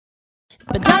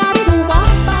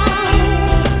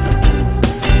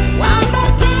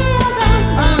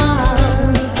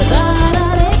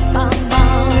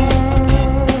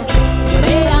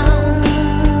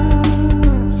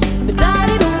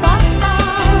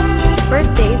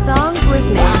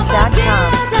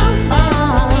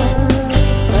birthdaysongwithnames.com.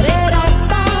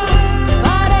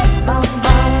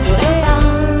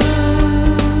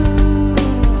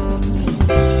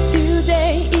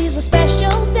 Today is a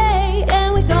special day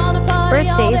and we're gonna party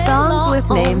all day long.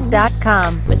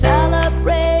 birthdaysongwithnames.com. We're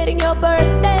celebrating your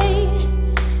birthday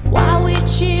while we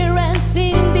cheer and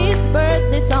sing this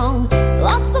birthday song.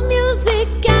 Lots of music,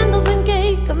 candles and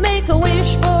cake, make a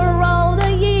wish for all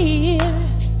the year.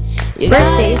 You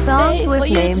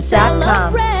birthdaysongwithnames.com.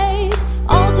 celebrate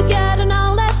all together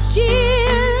now, let's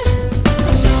cheer.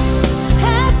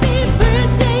 Happy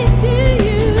birthday to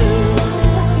you.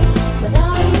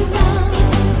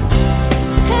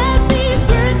 Happy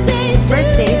birthday to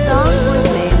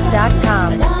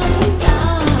birthdaysongwithnames.com. you.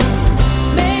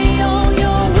 May all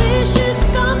your wishes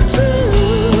come true.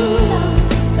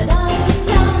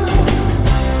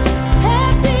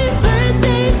 Happy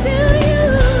birthday to you,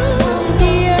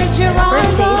 dear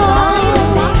Gerardo.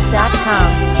 birthdaysongwithnames.com.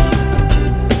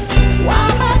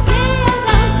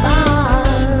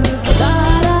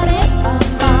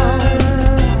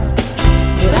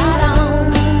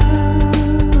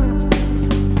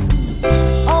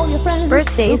 All your friends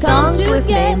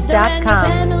birthdaysongwithnames.com. and your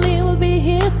family will be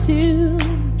here too.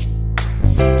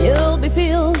 You'll be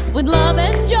filled with love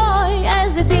and joy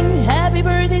as they sing happy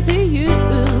birthday to you.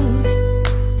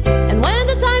 And when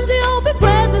the time to open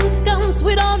presents comes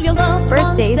with all your loved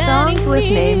ones standing near,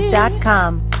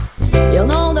 birthdaysongwithnames.com. you'll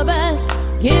know the best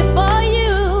gift for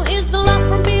you is the love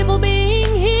from people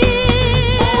being here.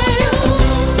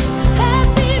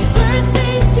 Happy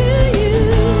birthday to you.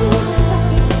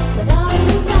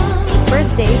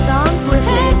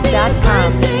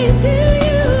 birthdaysongwithnames.com. Happy birthday to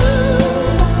you.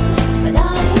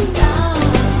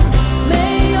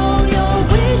 May all your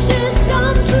wishes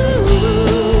come true.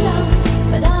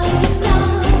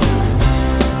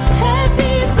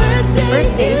 Happy birthday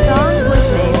to you,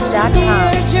 birthdaysongwithnames.com.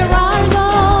 dear Gerardo.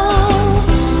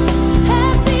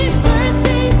 Happy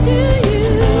birthday to you.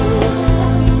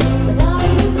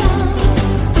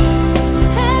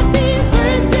 Happy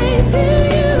birthday to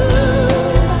you.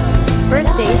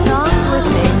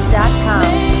 birthdaysongwithnames.com.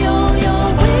 May all your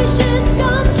wishes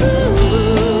come true.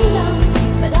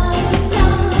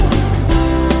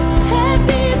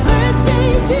 Happy birthday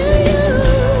to you.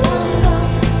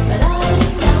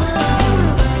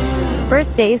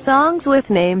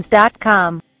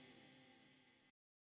 birthdaysongwithnames.com.